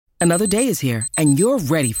Another day is here, and you're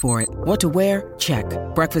ready for it. What to wear? Check.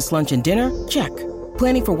 Breakfast, lunch, and dinner? Check.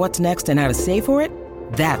 Planning for what's next and how to save for it?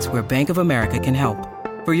 That's where Bank of America can help.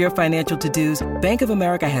 For your financial to-dos, Bank of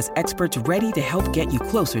America has experts ready to help get you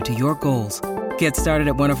closer to your goals. Get started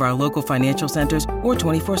at one of our local financial centers or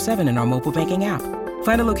 24/7 in our mobile banking app.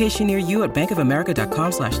 Find a location near you at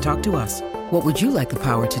bankofamerica.com/talktous. What would you like the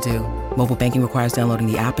power to do? Mobile banking requires downloading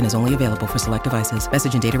the app and is only available for select devices.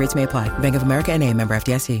 Message and data rates may apply. Bank of America N.A., member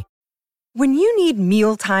FDIC. When you need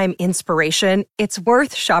mealtime inspiration, it's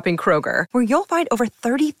worth shopping Kroger, where you'll find over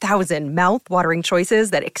 30,000 mouth-watering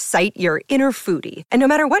choices that excite your inner foodie. And no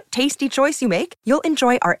matter what tasty choice you make, you'll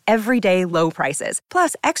enjoy our everyday low prices,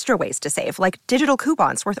 plus extra ways to save, like digital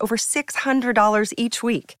coupons worth over $600 each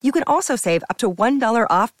week. You can also save up to $1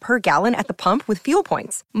 off per gallon at the pump with fuel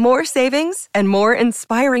points. More savings and more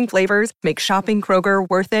inspiring flavors make shopping Kroger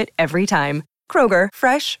worth it every time. Kroger,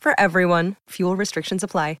 fresh for everyone. Fuel restrictions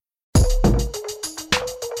apply.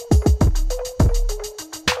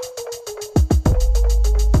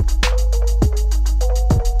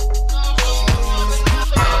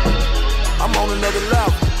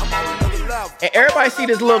 And everybody see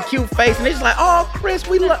this little cute face, and they're just like, "Oh, Chris,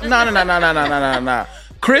 we love." No.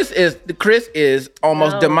 Chris is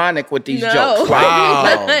almost demonic with these jokes.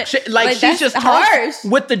 Wow. Like she's just harsh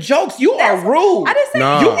with the jokes. You are rude. I didn't say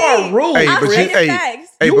you are rude.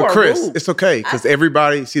 But Chris, it's okay because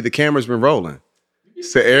everybody see the camera's been rolling,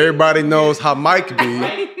 so everybody knows how Mike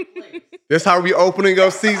be. That's how we opening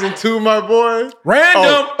up season 2, my boy.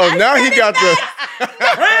 Random. Oh, now he got the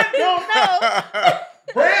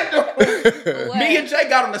random. Me and Jay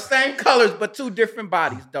got on the same colors, but 2 different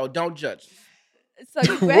bodies, though. Don't judge. So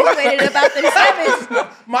you graduated about the 7th.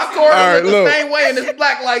 My core was the same way, and it's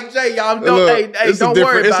black like Jay, y'all. Don't worry about this, It's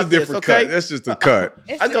a different cut. That's just a cut.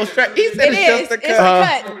 I go straight. He said it's just a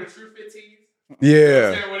cut.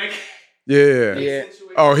 Yeah.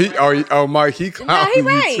 Mike, he complimented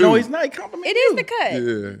right. you too. No, he's not. He complimented It is the cut.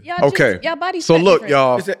 Yeah. Y'all okay. y'all bodies. So look,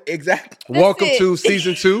 y'all. Exactly. Welcome to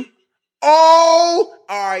season 2. Oh,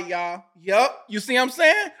 all right, y'all. Yup. You see what I'm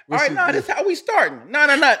saying? All right, this is how we starting. No.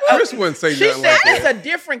 Chris wouldn't say nothing like She that. said it's a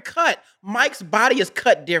different cut. Mike's body is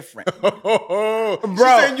cut different. Bro. She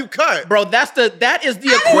saying you cut. Bro, that is the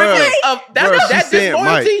equivalent of that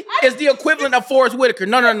disloyalty is the equivalent of Forrest Whitaker.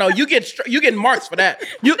 No. You get marks for that.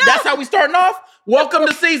 That's how we starting off. Welcome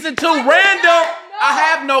to season 2. Random. I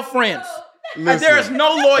have no friends. There is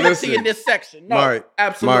no loyalty in this section. No, Mike,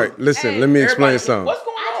 absolutely. Mike, listen, let me explain something. What's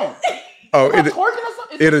going on?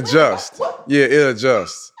 It adjusts. Yeah, it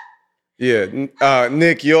adjusts. Yeah,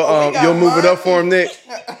 Nick, you'll move it up for him, Nick.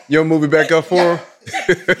 You'll move it back up for him.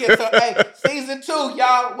 Season 2,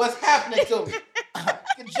 y'all. What's happening to me?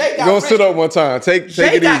 Jay got Go sit up one time. Take it easy.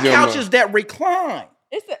 Jay got couches that recline.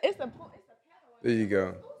 It's a There you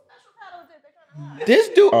go. This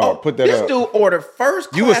dude. Put that this up. dude ordered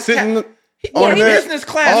first class. You were sitting on that business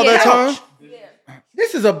class all that couch. time.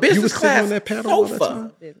 This is a business class on that panel all that sofa.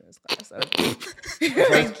 time? business class.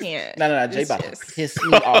 I can't. No. Jay about to piss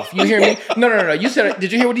me off. You hear me? No. You said.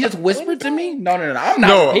 Did you hear what he just whispered to me? No. I'm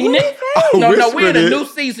not repeating it. No. We're in a new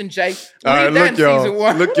season, Jay. All right, look, y'all. Season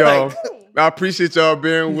 1. Look, y'all. I appreciate y'all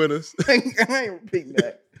bearing with us. I ain't repeating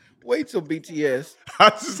that. Wait till BTS. I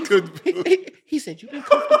just couldn't. He said, "You been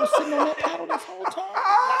comfortable sitting on that paddle this whole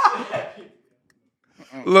time?"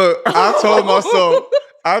 Look, I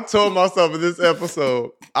told myself in this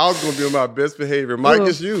episode, I was gonna be on my best behavior. Mike,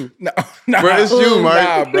 it's you. No, bro, it's you,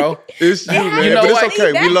 Mike. Nah, bro. It's you, man. You know but what? it's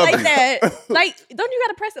okay. We love like you. that. Like, don't you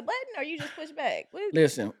gotta press a button or you just push back?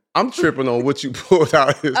 Listen, I'm tripping on what you pulled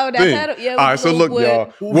out his that thing. paddle? Yeah, all right, so look, wood.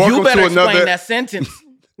 y'all. you Welcome better to explain another that sentence.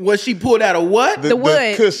 What she pulled out of what? the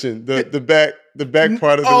wood. cushion, the back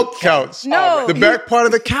part of the couch. No, the back part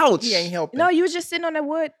of the couch. He ain't helping. No, you was just sitting on that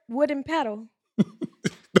wooden paddle.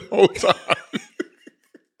 The whole time.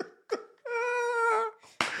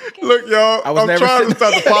 Look, y'all, I'm trying to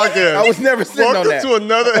start the podcast. I was never sitting on that. Welcome to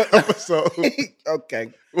another episode.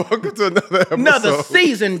 Okay. Welcome to another episode. Another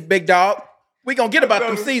season, big dog. We gonna get about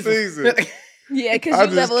them seasons. Yeah, because I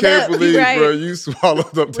you just leveled can't up. believe, right? bro, you swallowed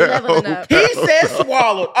up We're that leveling whole up. He said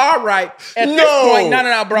swallowed. All right. At this point,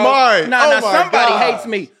 no, bro. Mike. No, Oh my somebody God. hates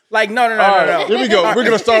me. Like, no. All right, here we go. We're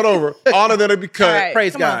going to start over. Honor that'll be cut. All right,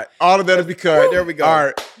 Praise come God. Honor that'll be cut. There we go. All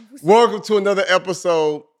right. Welcome to another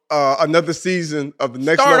episode, another season of the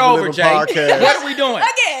Next Start Level over, Living Jay. podcast. What are we doing?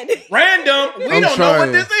 Again. Random. We I'm don't know trying.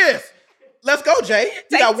 what this is. Let's go, Jay.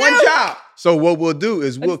 You got one two. job. So what we'll do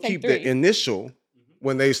is we'll Let's take keep 3. the initial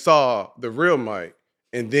when they saw the real Mike,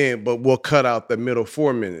 but we'll cut out the middle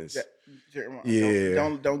 4 minutes. Jeremiah. Yeah.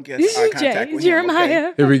 Don't get eye contact with Jeremiah. him.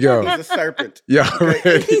 Okay? Here we go. He's a serpent. Y'all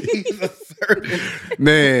ready? He's a serpent.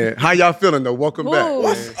 Man, how y'all feeling though? Welcome back.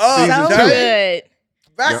 What's man. up? So Season 2. good.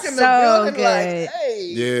 Back in the So building, good. like, hey.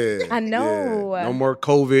 Yeah. I know. Yeah. No more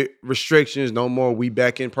COVID restrictions. No more. We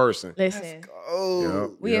back in person. Listen,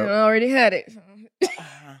 Oh, we already had it.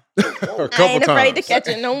 A couple I ain't afraid to times. catch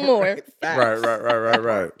it no more.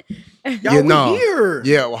 Right. Y'all, we here.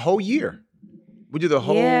 Yeah, a whole year. We did the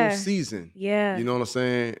whole Yeah. season. Yeah. You know what I'm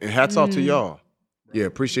saying? And hats off to y'all. Yeah,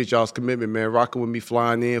 appreciate y'all's commitment, man. Rocking with me,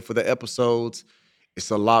 flying in for the episodes. It's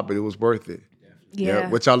a lot, but it was worth it. Yeah.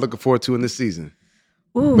 What y'all looking forward to in this season?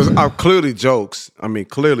 Ooh. Because clearly jokes,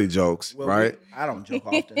 Well, right? I don't joke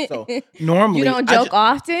often. So normally You don't joke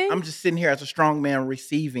often? I'm just sitting here as a strong man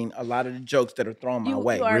receiving a lot of the jokes that are thrown my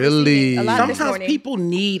way. You are Really? receiving a lot this Sometimes morning. people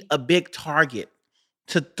need a big target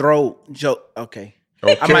to throw joke. Okay.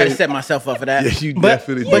 I might have set myself up for that. Yeah, you but,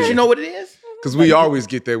 definitely But did. you know what it is? Because we always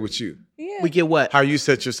get there with you. Yeah. We get what? How you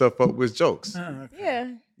set yourself up with jokes. Yeah.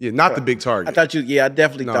 Yeah, not the big target. I thought I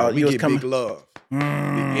definitely no, thought we you was get coming. big love, big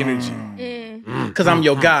energy. Because I'm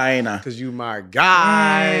your guy, ain't I? Because you my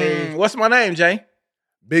guy. What's my name, Jay?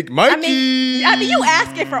 Big Mikey. I mean, you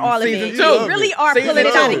asking for all of Season it. two. You really are Season pulling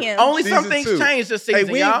it out of two. him. Only some Season things 2. changed this Hey,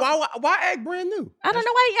 season, y'all. why act brand new? I don't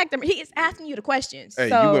know why he acting. He is asking you the questions. Hey,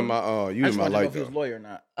 so. you in my I just wanted to know life if he was though. lawyer or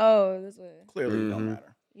not. Oh, that's what. Clearly, it don't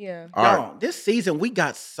matter. Yeah. All Y'all, right. this season we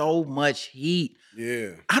got so much heat.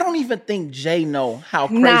 Yeah. I don't even think Jay know how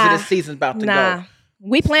crazy Nah. this season's about to Nah. go.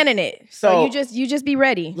 We planning it. So- So you just be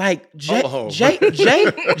ready. Like Jay, Oh. Jay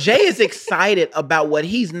is excited about what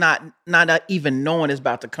he's not even knowing is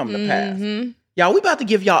about to come to pass. Y'all, we about to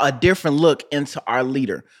give y'all a different look into our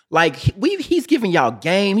leader. Like he's giving y'all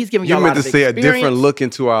game. He's giving You y'all a meant lot to of say a experience. different look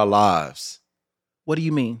into our lives. What do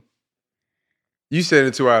you mean? You said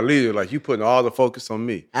it to our leader, like you putting all the focus on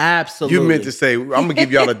me. Absolutely. You meant to say, I'm gonna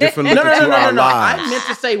give y'all a different look no, into our lives. I meant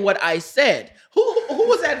to say what I said. Who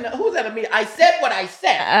was that? Who was that? Me? I said what I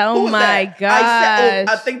said. Oh Who was my that? I said.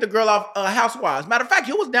 gosh. I think the girl off Housewives. Matter of fact,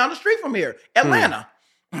 he was down the street from here, Atlanta.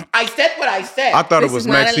 I said what I said. I thought This it was is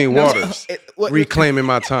not Maxine no. Waters reclaiming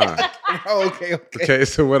my time. Okay. Okay,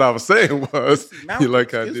 so what I was saying was, you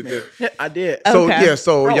like how I Excuse did me. that? Yeah, I did. So Okay. yeah,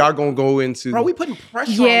 so Bro. y'all gonna go into Bro, we putting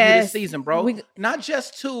pressure on you Yes. this season, bro. We- Not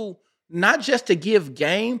just to give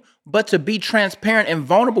game, but to be transparent and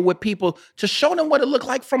vulnerable with people to show them what it looked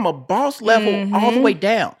like from a boss level all the way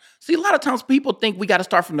down. See, a lot of times people think we got to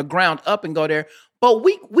start from the ground up and go there, but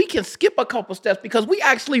we can skip a couple steps because we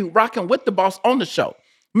actually rocking with the boss on the show.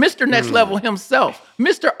 Mr. Next Level himself,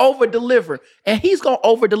 Mr. Over Deliver, and he's gonna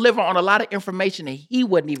over deliver on a lot of information that he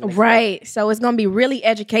wouldn't even expect. Right. So it's going to be really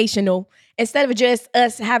educational. Instead of just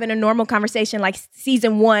us having a normal conversation like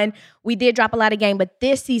season 1, we did drop a lot of game, but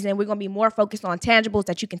this season we're going to be more focused on tangibles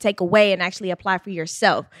that you can take away and actually apply for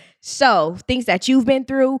yourself. So things that you've been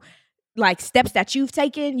through, like steps that you've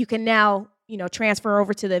taken, you can now, transfer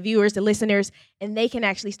over to the viewers, the listeners, and they can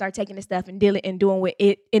actually start taking this stuff and doing with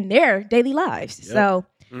it in their daily lives. Yep. So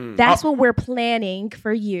that's what we're planning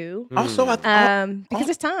for you. Also, Because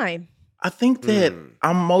it's time. I think that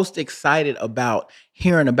I'm most excited about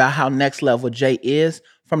hearing about how Next Level Jay is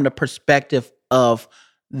from the perspective of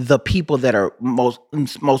the people that are most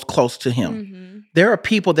close to him. There are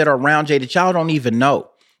people that are around Jay that y'all don't even know,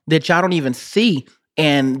 that y'all don't even see.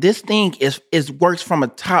 And this thing is works from a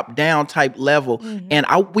top-down type level. And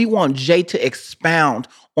we want Jay to expound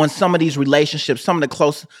on some of these relationships, some of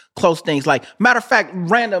the close things. Like, matter of fact,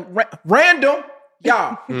 random,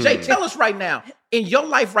 y'all. Jay, tell us right now, in your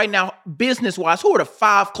life right now, business-wise, who are the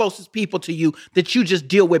 5 closest people to you that you just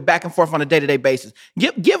deal with back and forth on a day-to-day basis?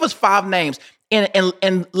 Give us 5 names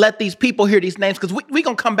and let these people hear these names because we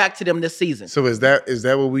gonna come back to them this season. So is that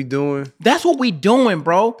what we doing? That's what we doing,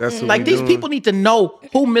 bro. That's what like we these doing. people need to know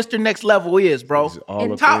who Mr. Next Level is, bro. all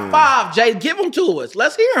In up top in. 5, Jay, give them to us.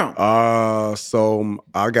 Let's hear them. So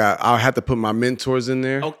I'll have to put my mentors in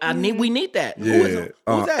there. Oh, we need that. Yeah. Who is him?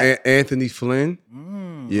 Who's that? Anthony Flynn.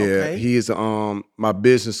 Yeah, okay. he is my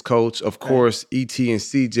business coach. Of course, ET and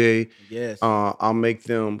CJ. Yes. I'll make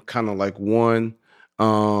them kind of like one.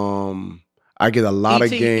 I get a lot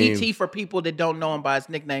of game. E.T. for people that don't know him by his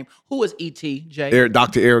nickname. Who is E.T., Jay?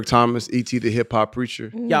 Dr. Eric Thomas, ET the hip hop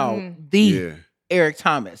preacher. Y'all, the Yeah. Eric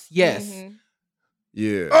Thomas. Yes.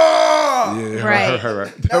 Yeah. Oh! Yeah. Right.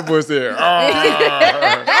 Right. That was there. Y'all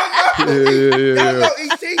Yeah. know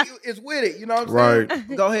E.T. is with it. You know what I'm Right.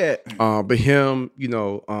 saying? Go ahead. But him,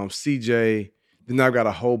 CJ. Then I've got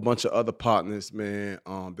a whole bunch of other partners, man,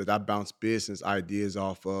 that I bounce business ideas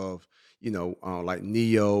off of. like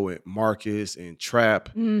Neo and Marcus and Trap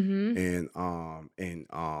and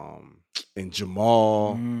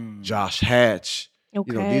Jamal, Josh Hatch.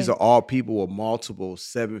 Okay. These are all people with multiple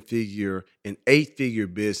 7-figure and 8-figure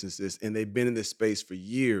businesses, and they've been in this space for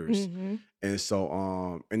years. And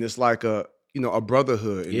so, and it's like a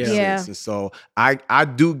brotherhood in a sense. And so I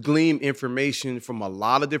do glean information from a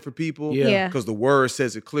lot of different people because the word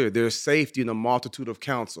says it clear. There's safety in a multitude of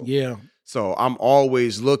counsel. Yeah. So I'm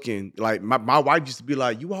always looking, like my wife used to be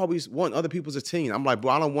like, you always want other people's opinion. I'm like, but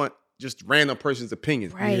I don't want just random person's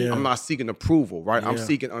opinion. Right. Yeah. I'm not seeking approval, right? I'm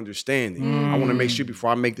seeking understanding. I want to make sure before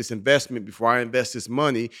I make this investment, before I invest this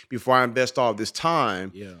money, before I invest all this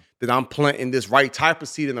time, that I'm planting this right type of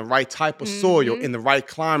seed in the right type of soil, in the right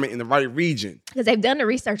climate, in the right region. Because they've done the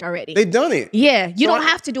research already. They've done it. Yeah, you don't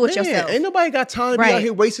have to do it yourself. Ain't nobody got time to be out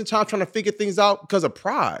here wasting time trying to figure things out because of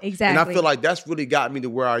pride. Exactly. And I feel like that's really got me to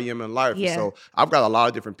where I am in life. Yeah. And so I've got a lot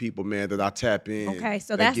of different people, man, that I tap in. Okay,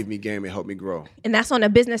 so that give me game and help me grow. And that's on the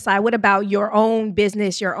business side. What about your own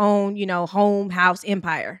business, your own, home, house,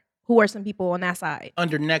 empire? Who are some people on that side?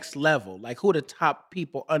 Under Next Level. Like, who are the top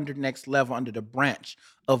people under Next Level, under the branch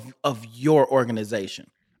of your organization?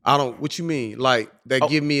 What you mean? Like, that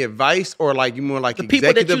give me advice, or like you more like the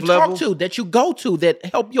people that you talk to, that you go to, that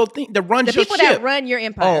help your thing, that runs your ship. The people that run your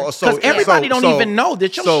empire. Because everybody don't even know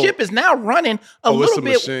that your ship is now running a little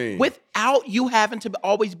bit machine. without you having to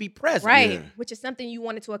always be present. Right, which is something you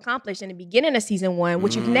wanted to accomplish in the beginning of season 1,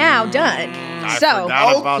 which you've now done. So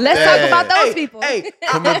let's talk about those people. Hey,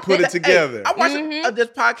 come and put it together. I watched this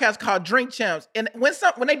podcast called Drink Champs, and when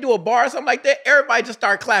they do a bar or something like that, everybody just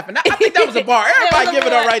start clapping. I think that was a bar. Everybody give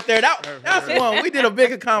it up right there. That's one. We did a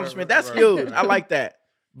big accomplishment. That's huge. I like that.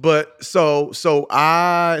 But so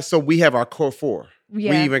we have our core 4.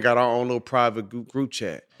 Yeah. We even got our own little private group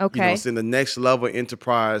chat. Okay. So the Next Level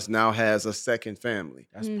Enterprise now has a second family.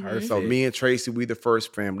 That's perfect. So me and Tracy, we the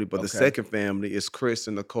first family, but the second family is Chris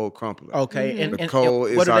and Nicole Crumpler. Okay. And Nicole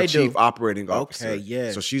is our chief operating officer. Okay,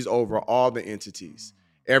 yeah. So she's over all the entities.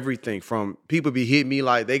 Everything from people be hitting me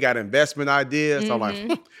like they got investment ideas. So I'm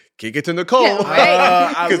like, kick it to Nicole.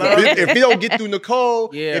 Because if you don't get through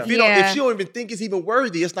Nicole, if she don't even think it's even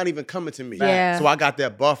worthy, it's not even coming to me. Yeah. So I got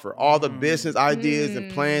that buffer. All the business ideas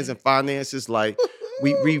and plans and finances, like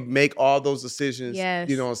we make all those decisions,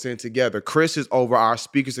 you know what I'm saying, together. Chris is over our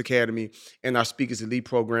Speakers Academy and our Speakers Elite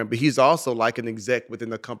program, but he's also like an exec within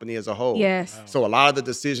the company as a whole. Yes. Wow. So a lot of the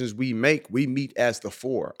decisions we make, we meet as the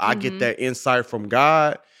 4. I get that insight from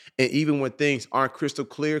God. And even when things aren't crystal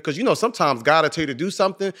clear, because sometimes God will tell you to do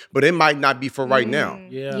something, but it might not be for right now.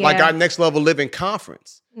 Yeah. Like our Next Level Living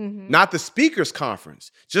Conference. Not the speakers conference,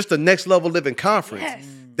 just the Next Level Living Conference. Yes.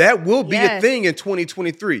 That will be a thing in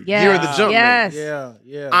 2023. Yes. Year of the Jump Man.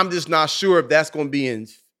 Yeah. I'm just not sure if that's going to be in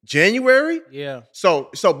January. Yeah. So,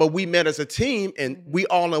 but we met as a team and we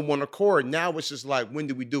all in one accord. Now it's just like, when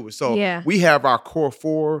do we do it? So we have our core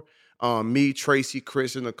 4, me, Tracy,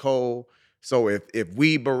 Chris, and Nicole. So if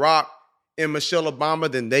we Barack and Michelle Obama,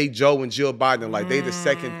 then they Joe and Jill Biden, like they the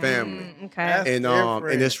second family. Okay.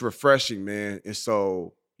 And it's refreshing, man. And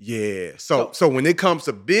so So when it comes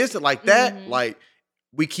to business like that, like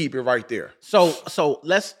we keep it right there. So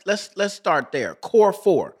let's start there. Core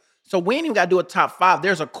 4. So we ain't even got to do a top 5.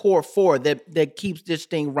 There's a core 4 that keeps this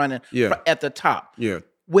thing running at the top. Yeah.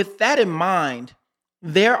 With that in mind,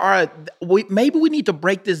 maybe we need to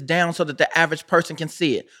break this down so that the average person can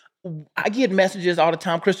see it. I get messages all the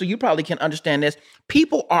time, Crystal, you probably can understand this.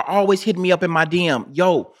 People are always hitting me up in my DM.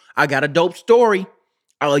 Yo, I got a dope story.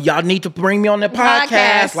 Y'all need to bring me on the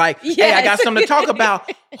podcast. Like, hey, I got something to talk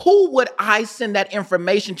about. Who would I send that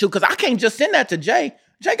information to? Because I can't just send that to Jay.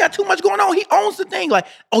 Jay got too much going on. He owns the thing. Like,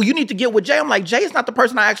 oh, you need to get with Jay. I'm like, Jay is not the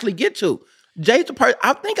person I actually get to. Jay's the person.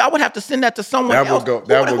 I think I would have to send that to someone else.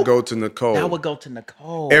 That would go to Nicole. That would go to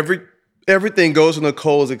Nicole. Everything goes to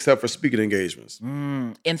Nicole's except for speaking engagements.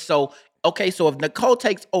 And so, so if Nicole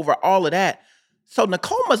takes over all of that, so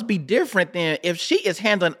Nicole must be different than if she is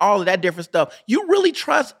handling all of that different stuff. You really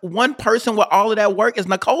trust one person with all of that work? Is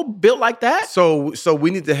Nicole built like that? So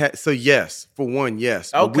we need to have, yes, for one,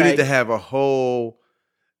 yes. But we need to have a whole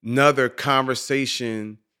nother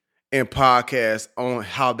conversation and podcast on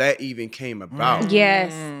how that even came about.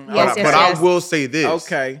 Yes. But I will say this.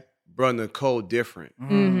 Okay. Bro, Nicole different.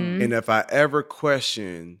 And if I ever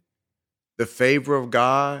question the favor of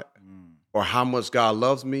God or how much God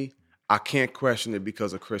loves me, I can't question it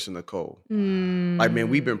because of Chris and Nicole. Like, man,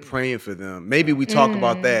 we've been praying for them. Maybe we talk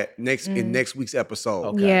about that in next week's episode.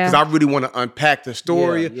 Okay. Because I really want to unpack the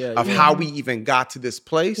story of how we even got to this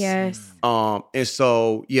place. Yes. And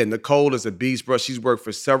so, Nicole is a beast, bro. She's worked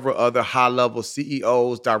for several other high-level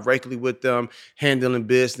CEOs directly with them, handling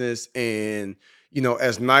business. And,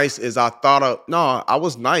 as nice as I thought I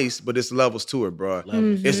was nice, but it's levels to it, bro.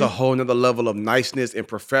 It's a whole nother level of niceness and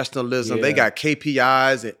professionalism. They got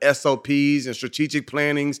KPIs and SOPs and strategic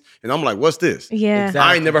plannings. And I'm like, what's this? Yeah. Exactly.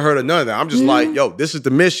 I ain't never heard of none of that. I'm just like, yo, this is the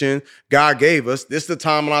mission God gave us. This is the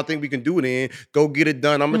timeline I think we can do it in. Go get it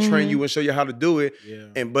done. I'm going to train you and show you how to do it.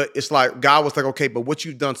 Yeah. But it's like, God was like, okay, but what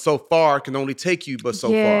you've done so far can only take you but so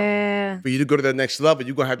far. For you to go to the next level,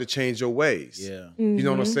 you're going to have to change your ways. Yeah. You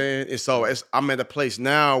know what I'm saying? And so I'm at a place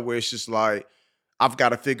now where it's just like, I've got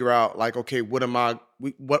to figure out, like, okay, what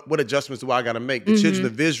adjustments do I got to make? The children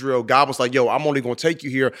of Israel, God was like, yo, I'm only going to take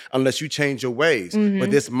you here unless you change your ways.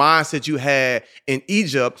 But this mindset you had in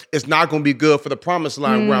Egypt is not going to be good for the promised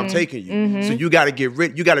land where I'm taking you. So you got to get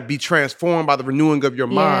rid. You got to be transformed by the renewing of your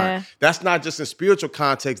mind. That's not just in spiritual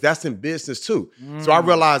context. That's in business too. So I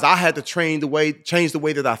realized I had to change the way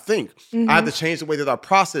that I think. I had to change the way that I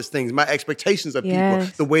process things, my expectations of people,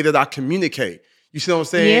 the way that I communicate. You see what I'm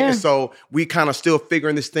saying? Yeah. And so we kind of still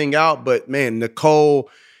figuring this thing out. But, man, Nicole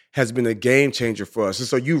has been a game changer for us. And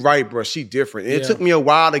so you right, bro. She different. And it took me a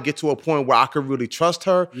while to get to a point where I could really trust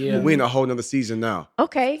her. Yeah. But we're in a whole nother season now.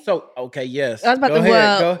 Okay. So, okay, yes. I was about go to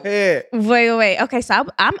ahead. Go ahead. Wait. Okay, so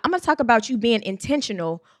I'm going to talk about you being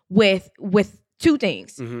intentional with two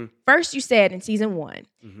things. First, you said in season 1,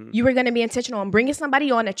 you were going to be intentional on bringing somebody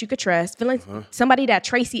on that you could trust, feeling somebody that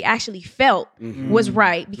Tracy actually felt was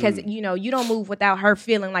right, because you don't move without her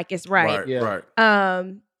feeling like it's right. Right.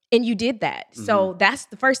 And you did that. So that's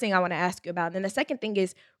the first thing I want to ask you about. And then the second thing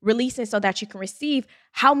is releasing so that you can receive.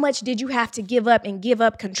 How much did you have to give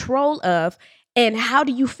up control of? And how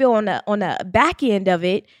do you feel on the back end of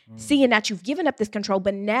it, seeing that you've given up this control,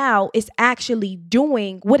 but now it's actually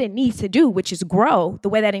doing what it needs to do, which is grow the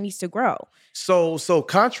way that it needs to grow? So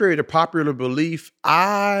contrary to popular belief,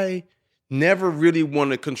 I never really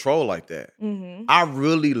wanted control like that. I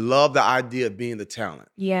really love the idea of being the talent.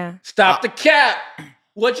 Yeah. Stop the cap.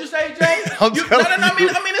 What'd you say, Jay? I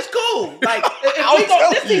mean, it's cool. Like,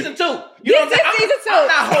 this season 2. You know what I'm saying? I'm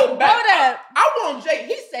not holding back. I want Jay.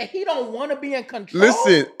 He said he don't want to be in control.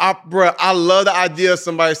 Listen, I love the idea of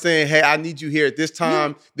somebody saying, hey, I need you here at this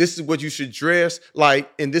time. This is what you should dress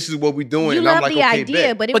like, and this is what we're doing. You and love I'm like, the okay,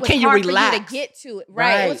 idea, but it was hard for you to get to it.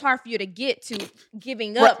 Right. It was hard for you to get to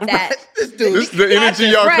giving up that. This is the energy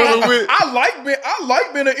y'all coming with. I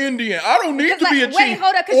like being an Indian. I don't need to be a chief. Wait,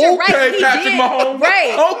 hold up, because you're right. Patrick Mahomes. Right.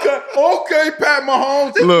 Okay, Pat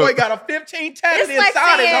Mahomes. This boy got a 15 tatted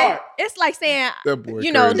inside his heart. It's like saying,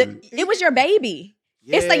 it was your baby.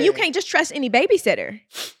 Yeah. It's like you can't just trust any babysitter.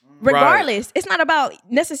 Regardless, it's not about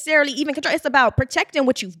necessarily even control. It's about protecting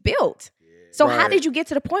what you've built. So how did you get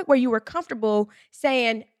to the point where you were comfortable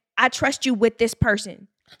saying, I trust you with this person?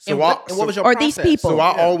 So what was your process? These people? So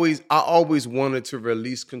I always wanted to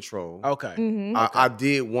release control. Okay. I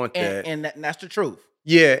did want that. And that's the truth.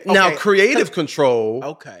 Yeah. Okay. Now, creative control.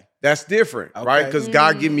 Okay. That's different, right? Because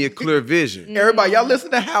God gave me a clear vision. Everybody, y'all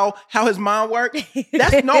listen to how his mind works?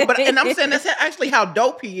 And I'm saying that's actually how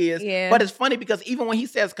dope he is. Yeah. But it's funny because even when he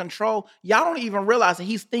says control, y'all don't even realize that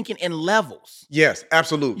he's thinking in levels. Yes,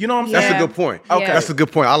 absolutely. You know what I'm saying? That's a good point. Okay. That's a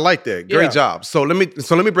good point. I like that. Great job. So let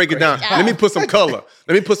me break it down. Let me put some color.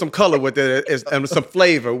 Let me put some color with it and some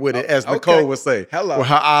flavor with it, as Nicole would say. Hello. With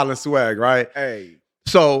her island swag, right? Hey.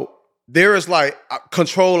 So there is like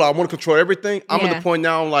control. I want to control everything. I'm at the point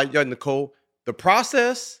now. I'm like, yo, Nicole, the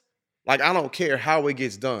process, like, I don't care how it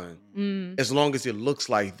gets done, as long as it looks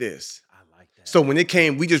like this. I like that. So when it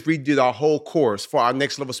came, we just redid our whole course for our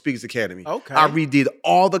Next Level Speakers Academy. Okay. I redid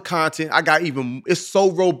all the content. It's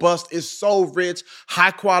so robust. It's so rich,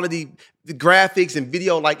 high quality graphics and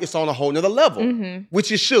video. Like, it's on a whole nother level,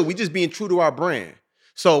 which it should. We just being true to our brand.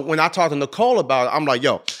 So when I talked to Nicole about it, I'm like,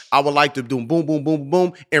 yo, I would like to do boom, boom, boom,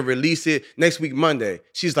 boom, and release it next week, Monday.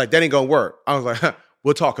 She's like, that ain't gonna work. I was like,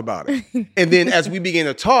 we'll talk about it. And then as we began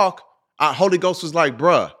to talk, Holy Ghost was like,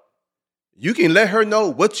 bruh, you can let her know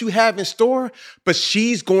what you have in store, but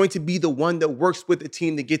she's going to be the one that works with the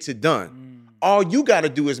team that gets it done. All you got to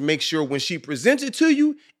do is make sure when she presents it to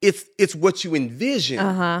you, it's what you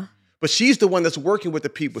envision. But she's the one that's working with the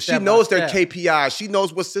people. She knows their KPIs. She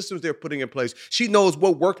knows what systems they're putting in place. She knows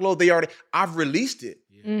what workload they are. I've released it.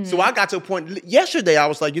 So I got to a point yesterday, I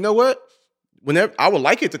was like, you know what? Whenever I would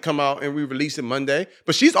like it to come out and we release it Monday.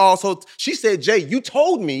 But she said, Jay, you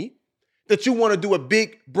told me that you want to do a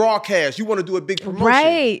big broadcast. You want to do a big promotion.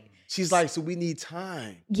 Right. She's like, so we need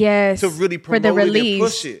time. Yes. To really promote for the release, it and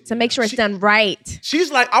push it. to make sure it's done right.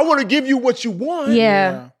 She's like, I want to give you what you want.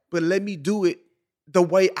 Yeah. But let me do it the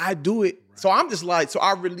way I do it. Right. So I'm just like, so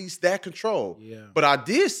I released that control. Yeah. But I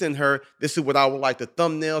did send her, this is what I would like the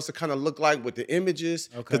thumbnails to kind of look like with the images.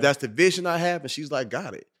 Because that's the vision I have. And she's like,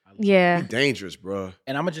 got it. Yeah. You're dangerous, bro.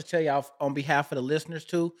 And I'm going to just tell y'all on behalf of the listeners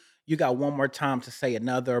too, you got one more time to say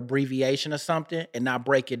another abbreviation or something and not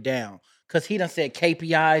break it down. Because he done said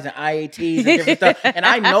KPIs and IATs and different stuff. And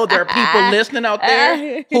I know there are people listening out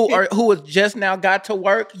there who has just now got to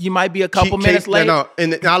work. You might be a couple minutes late. No,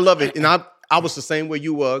 and I love it. And I was the same way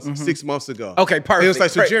you was 6 months ago. Okay, perfect. It was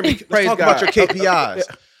like, so Jeremy, let's talk about your KPIs.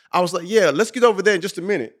 I was like, yeah, let's get over there in just a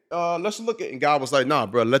minute. Let's look at it. And God was like, nah,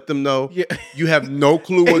 bro, let them know you have no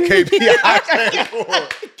clue what KPIs stand for.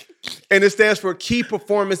 And it stands for key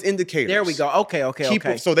performance indicators. There we go.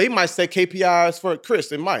 Okay. So they might say KPIs for Chris.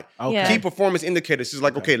 They might. Okay. Yeah. Key performance indicators. It's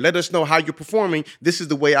like, okay, let us know how you're performing. This is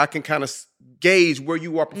the way I can kind of gauge where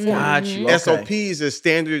you are performing. Got you. Okay. SOPs is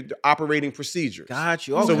standard operating procedures. Got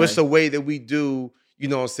you. Okay. So it's the way that we do, you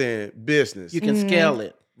know what I'm saying, business. You can scale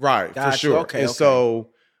it. Right, Got for sure. Okay. And so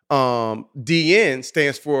DN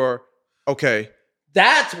stands for, okay,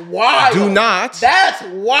 that's wild. do not. That's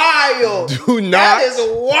wild. Do not. That is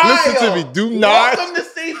wild. Listen to me. Do not. Welcome to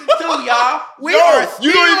season 2, y'all. We no, are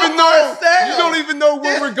you don't even know. ourselves. You don't even know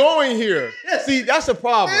where we're going here. See, that's the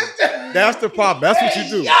problem. That's the problem. That's what you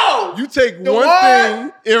do. Yo, you take one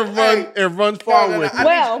thing and run forward with it.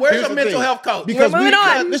 Well, where's your mental health coach? Because moving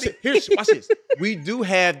on. Listen, watch this. We do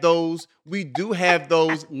have those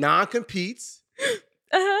non-competes.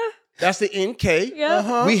 That's the NK.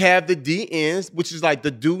 Yeah. We have the DNs, which is like the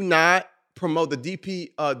do not promote, the DP,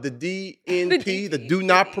 the DNP, the do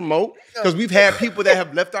not promote. Because we've had people that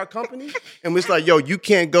have left our company, and it's like, yo, you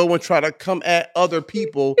can't go and try to come at other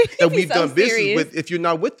people that we've done business with if you're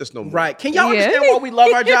not with us no more. Right. Can y'all understand why we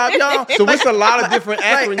love our job, y'all? So it's a lot of different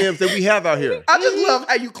acronyms that we have out here. I just love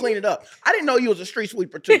how you clean it up. I didn't know you was a street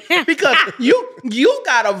sweeper too, because you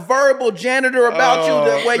got a verbal janitor about you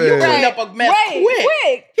the way you clean up a mess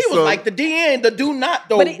quick. He was like the DN, the do not,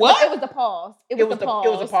 the what? It was the pause. It was the pause. It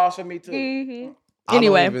was a pause for me too. Mm-hmm.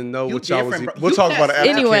 Anyway, I don't even know what y'all was. We'll talk about it after.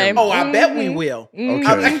 Anyway. Oh, I bet we will.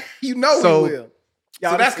 Okay. You know we will.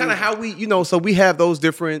 So that's kind of how we, so we have those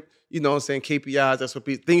different, what I'm saying, KPIs, that's what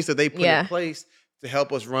things that they put in place to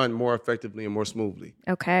help us run more effectively and more smoothly.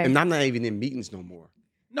 Okay. And I'm not even in meetings no more.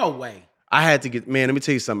 No way. I had to let me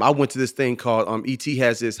tell you something. I went to this thing called, ET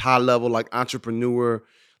has this high level, like entrepreneur,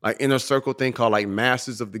 like inner circle thing called like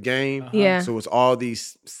Masters of the Game. Yeah. So it's all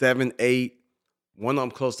these 7, 8, one of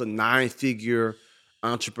them close to 9-figure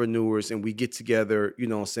entrepreneurs, and we get together,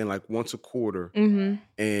 like once a quarter,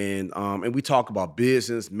 and we talk about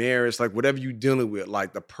business, marriage, like whatever you're dealing with,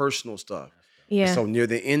 like the personal stuff. Yeah. And so near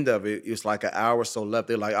the end of it, it's like an hour or so left.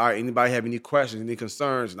 They're like, all right, anybody have any questions, any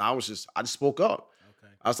concerns? And I just spoke up.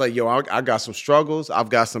 Okay. I was like, yo, I got some struggles. I've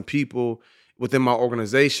got some people within my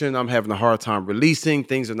organization I'm having a hard time releasing.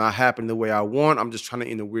 Things are not happening the way I want. I'm just trying to,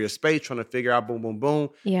 in a weird space, trying to figure out boom, boom, boom.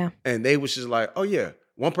 Yeah. And they was just like, oh yeah.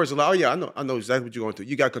 One person like, oh yeah, I know exactly what you're going through.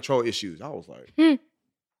 You got control issues. I was like,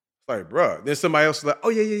 like, bruh. Then somebody else was like, oh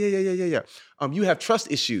yeah. You have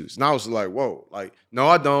trust issues. And I was like, whoa, like, no,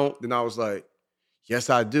 I don't. Then I was like,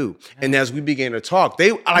 yes, I do. And as we began to talk,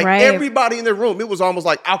 everybody in the room, it was almost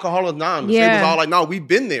like Alcoholics Anonymous. Yeah. It was all like, no, we've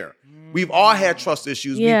been there. We've all had trust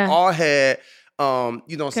issues. Yeah. We've all had,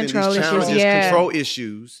 these challenges, control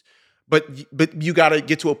issues. But you got to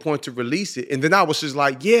get to a point to release it. And then I was just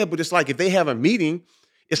like, yeah, but it's like if they have a meeting,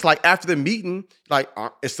 it's like after the meeting, like,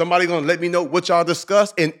 is somebody going to let me know what y'all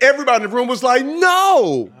discussed? And everybody in the room was like,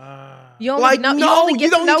 no. You only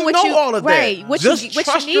know all of that. Right. Just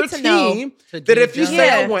trust your team that if you say,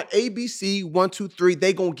 I want A, B, C, 1, 2, 3,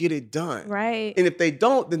 they going to get it done. Right. And if they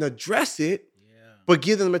don't, then address it. But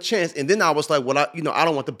give them a chance. And then I was like, well, I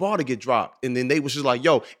don't want the ball to get dropped. And then they was just like,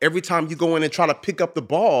 yo, every time you go in and try to pick up the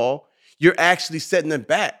ball, you're actually setting them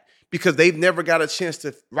back because they've never got a chance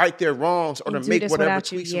to right their wrongs or to make whatever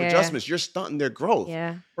tweaks and adjustments. You're stunting their growth.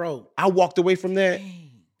 Yeah. Bro, I walked away from that.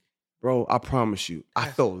 Bro, I promise you, I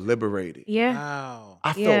felt liberated. Yeah. Wow.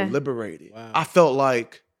 I felt liberated. Wow. I felt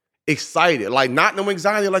like excited, like not no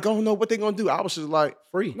anxiety, like, oh no, what they gonna do? I was just like,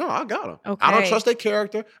 free. No, I got them. Okay. I don't trust their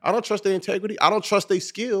character. I don't trust their integrity. I don't trust their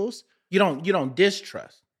skills. You don't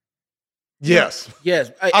distrust. Yes.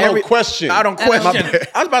 Yes. I don't question. I don't question.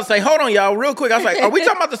 I was about to say, hold on, y'all, real quick. I was like, are we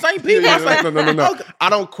talking about the same people? I was like, no. Okay. I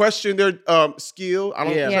don't question their skill. I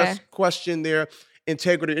don't question their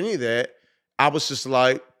integrity or any of that. I was just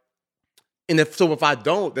like, and if I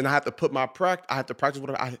don't, then I have to put I have to practice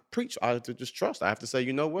what I preach. I have to just trust. I have to say,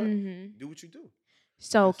 you know what? Do what you do.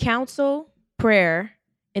 So counsel, prayer,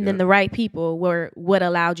 and then the right people were what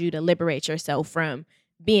allowed you to liberate yourself from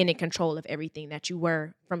being in control of everything that you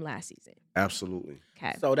were from last season. Absolutely.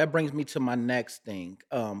 Okay. So that brings me to my next thing.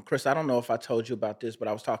 Chris, I don't know if I told you about this, but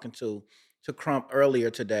I was talking to Crump earlier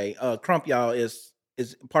today. Crump, y'all, is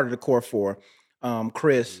part of the core for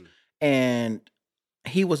Chris. And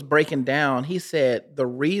he was breaking down. He said the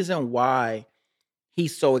reason why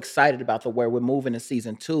he's so excited about the where we're moving in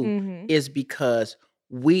season 2 is because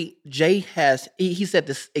Jay he said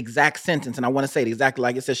this exact sentence, and I want to say it exactly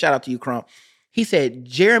like it said. Shout out to you, Crump. He said,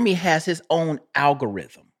 Jeremy has his own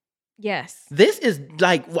algorithm. Yes. This is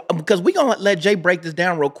like, because we're going to let Jay break this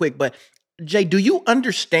down real quick, but Jay, do you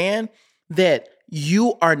understand that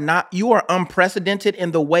you are unprecedented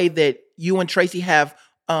in the way that you and Tracy have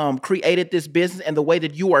created this business and the way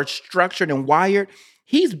that you are structured and wired?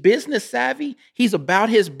 He's business savvy. He's about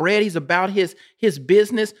his bread. He's about his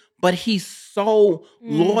business, but he's so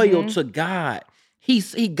loyal to God.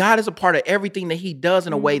 God is a part of everything that he does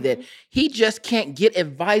in a way that he just can't get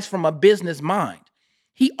advice from a business mind.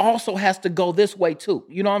 He also has to go this way too.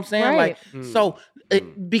 You know what I'm saying? Right. So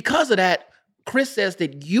because of that, Chris says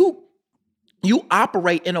that you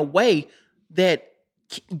operate in a way that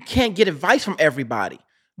can't get advice from everybody.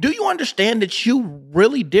 Do you understand that you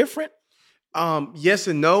really different? Yes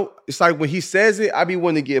and no. It's like when he says it, I be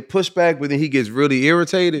wanting to get pushback, but then he gets really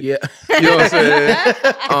irritated. Yeah. You know what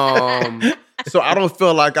I'm saying? So I don't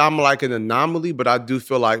feel like I'm like an anomaly, but I do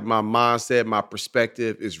feel like my mindset, my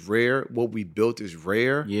perspective is rare. What we built is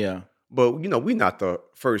rare. Yeah. But, we're not the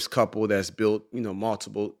first couple that's built,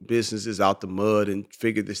 multiple businesses out the mud and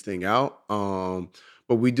figured this thing out.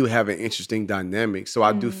 But we do have an interesting dynamic. So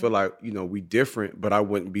I do feel like, we different, but I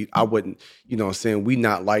wouldn't, we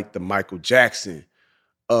not like the Michael Jackson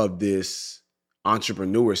of this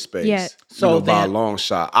entrepreneur space. Yeah. So by a long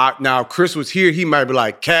shot. Now, if Chris was here, he might be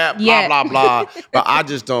like, Cap, blah, blah, blah. But I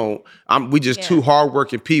just don't. We just two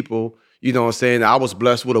hardworking people. You know what I'm saying? I was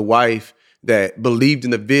blessed with a wife that believed in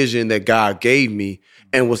the vision that God gave me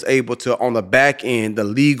and was able to, on the back end, the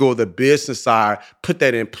legal, the business side, put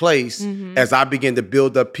that in place as I began to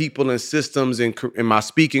build up people and systems in my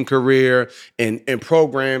speaking career and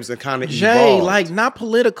programs and kind of Jay, evolved. like, not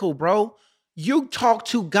political, bro. You talk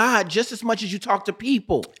to God just as much as you talk to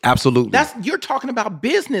people. Absolutely. You're talking about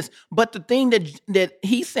business, but the thing that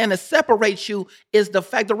he's saying that separates you is the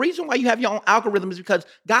fact. The reason why you have your own algorithm is because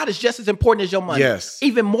God is just as important as your money. Yes.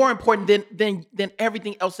 Even more important than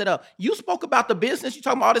everything else set up. You spoke about the business, you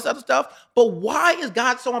talking about all this other stuff, but why is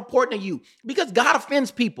God so important to you? Because God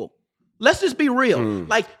offends people. Let's just be real.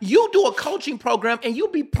 Like, you do a coaching program and you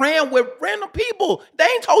be praying with random people. They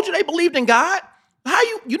ain't told you they believed in God. How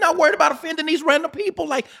you're not worried about offending these random people?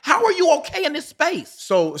 Like, how are you okay in this space?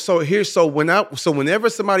 So whenever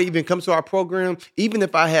somebody even comes to our program, even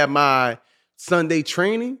if I have my Sunday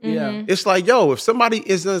training, it's like, yo, if somebody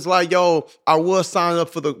is like, yo, I was signing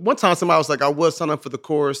up for one time somebody was like, I was signing up for the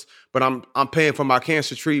course, but I'm paying for my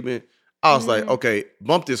cancer treatment. I was like, okay,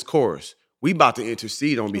 bump this course. We about to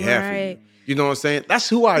intercede on behalf of you. You know what I'm saying? That's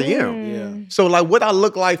who I am. Yeah. So like what I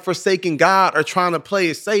look like forsaking God or trying to play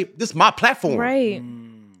it safe, this is my platform. Right.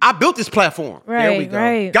 I built this platform. Right. There we go.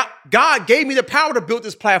 Right. God gave me the power to build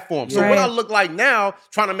this platform. So what I look like now,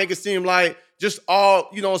 trying to make it seem like just all,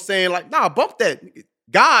 you know what I'm saying? Like, nah, bump that.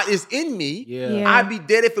 God is in me. Yeah. I'd be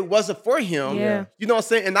dead if it wasn't for him. Yeah. You know what I'm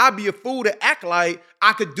saying? And I'd be a fool to act like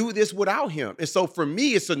I could do this without him. And so for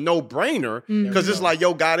me, it's a no-brainer because it's like,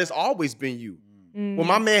 yo, God, it's always been you. When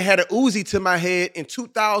my man had an Uzi to my head in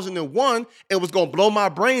 2001, it was going to blow my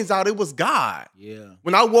brains out. It was God. Yeah.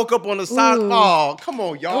 When I woke up on the side, oh, come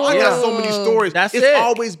on, y'all. I got so many stories. It's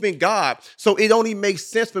always been God. So it only makes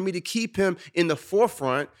sense for me to keep him in the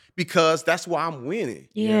forefront because that's why I'm winning.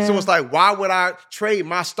 Yeah. So it's like, why would I trade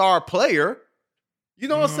my star player? You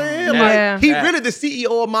know what I'm saying? Yeah. Like, he really the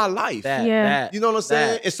CEO of my life. That, you know what I'm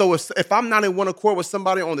saying? And so if I'm not in one accord with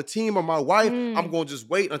somebody on the team or my wife, I'm going to just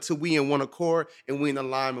wait until we in one accord and we in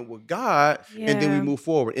alignment with God, and then we move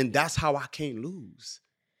forward. And that's how I can't lose.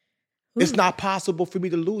 It's not possible for me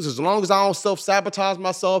to lose. As long as I don't self-sabotage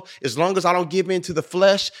myself, as long as I don't give in to the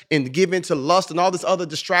flesh and give in to lust and all this other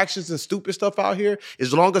distractions and stupid stuff out here,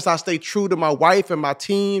 as long as I stay true to my wife and my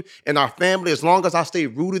team and our family, as long as I stay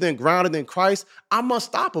rooted and grounded in Christ, I'm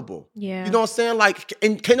unstoppable. Yeah. You know what I'm saying? Like,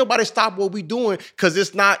 and can't nobody stop what we doing because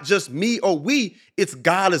it's not just me or we, it's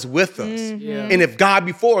God is with us. And if God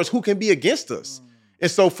before us, who can be against us? And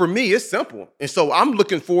so for me, it's simple. And so I'm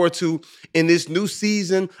looking forward to, in this new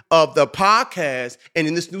season of the podcast and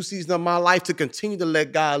in this new season of my life, to continue to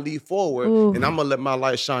let God lead forward. And I'm going to let my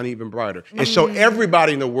light shine even brighter and show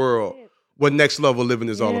everybody in the world what next level living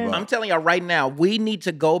is all about. I'm telling y'all right now, we need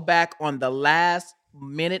to go back on the last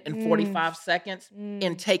minute and 45 seconds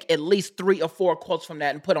and take at least 3 or 4 quotes from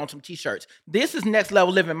that and put on some t-shirts. This is next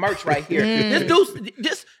level living merch right here.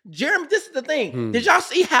 Jeremy, this is the thing. Did y'all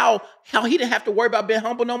see how he didn't have to worry about being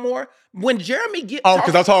humble no more? When Jeremy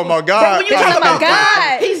because I'm talking about God. Bro, when you talk about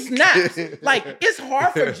God, he snaps. Like, it's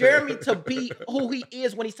hard for Jeremy to be who he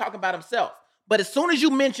is when he's talking about himself. But as soon as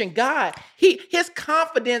you mention God, his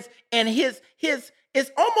confidence and his it's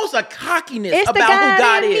almost a cockiness about who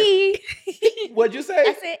God is. What'd you say?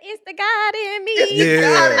 I said, it's the God in me. It's the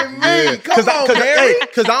God in me. Because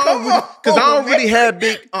I don't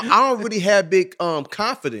really have big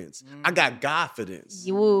confidence. I got Godfidence.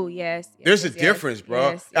 Ooh, yes. There's a difference,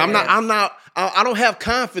 bro. Yes, I don't have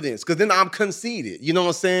confidence because then I'm conceited. You know what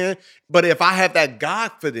I'm saying? But if I have that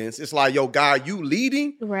Godfidence, it's like, yo, God, you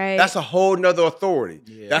leading? Right. That's a whole nother authority.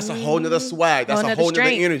 Yeah. That's a whole nother swag. That's a whole nother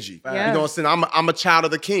energy. Yeah. You know what I'm saying? I'm a child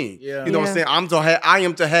of the King. Yeah. You know what I'm saying? I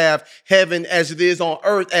am to have heaven as it is on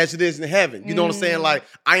earth, as it is in heaven. You know what I'm saying? Like,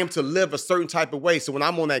 I am to live a certain type of way. So when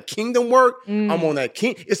I'm on that kingdom work, I'm on that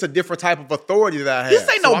king. It's a different type of authority that I have. This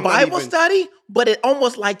ain't no Bible study, but it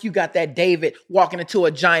almost like you got that David walking into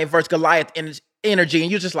a giant versus Goliath energy,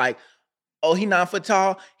 and you're just like, oh, he 9 foot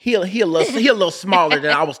tall. He a little smaller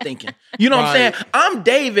than I was thinking. You know what I'm saying? I'm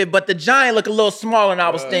David, but the giant look a little smaller than I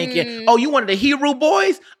was thinking. Oh, you one of the Hebrew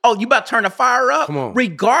boys? Oh, you about to turn the fire up? Come on.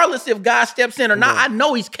 Regardless if God steps in or not, I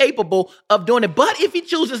know he's capable of doing it. But if he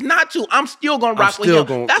chooses not to, I'm still gonna rock with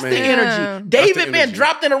him. That's the energy. David been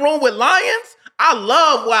dropped in a room with lions. I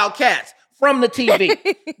love Wildcats from the TV.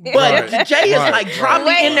 But Jay is like, drop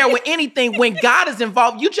me in there with anything. When God is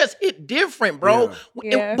involved, you just hit different, bro.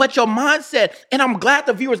 Yeah. But your mindset, and I'm glad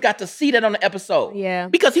the viewers got to see that on the episode. Yeah.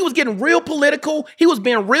 Because he was getting real political. He was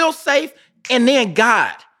being real safe. And then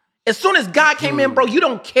God. As soon as God came in, bro, you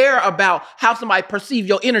don't care about how somebody perceive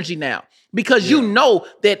your energy now. Because you know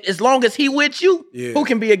that as long as he with you, who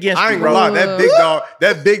can be against you, I ain't gonna lie,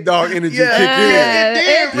 that big dog energy kicked in.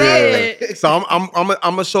 It did, bro. So I'm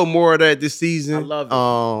gonna show more of that this season. I love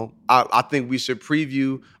it. I think we should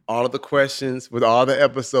preview all of the questions with all the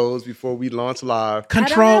episodes before we launch live.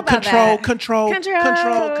 Control. Oh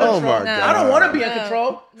my God. I don't want to be in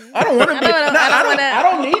control. I don't want to be. I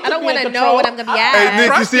don't need to be in control. I don't want to know what I'm gonna be asked. Hey,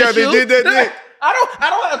 Nick, you see how they did that, Nick? I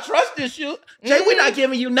don't have trust issue. Jay, we're not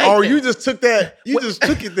giving you Nathan. Oh, you just took that. You just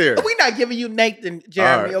took it there. We're not giving you Nathan,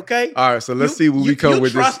 Jeremy, okay? All right, so let's see what we come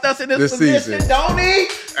with this. You trust us in this position, season. don't he?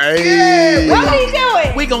 Hey. What are you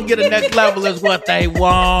doing? We gonna get a next level is what they want.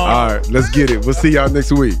 All right, let's get it. We'll see y'all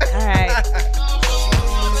next week. All right.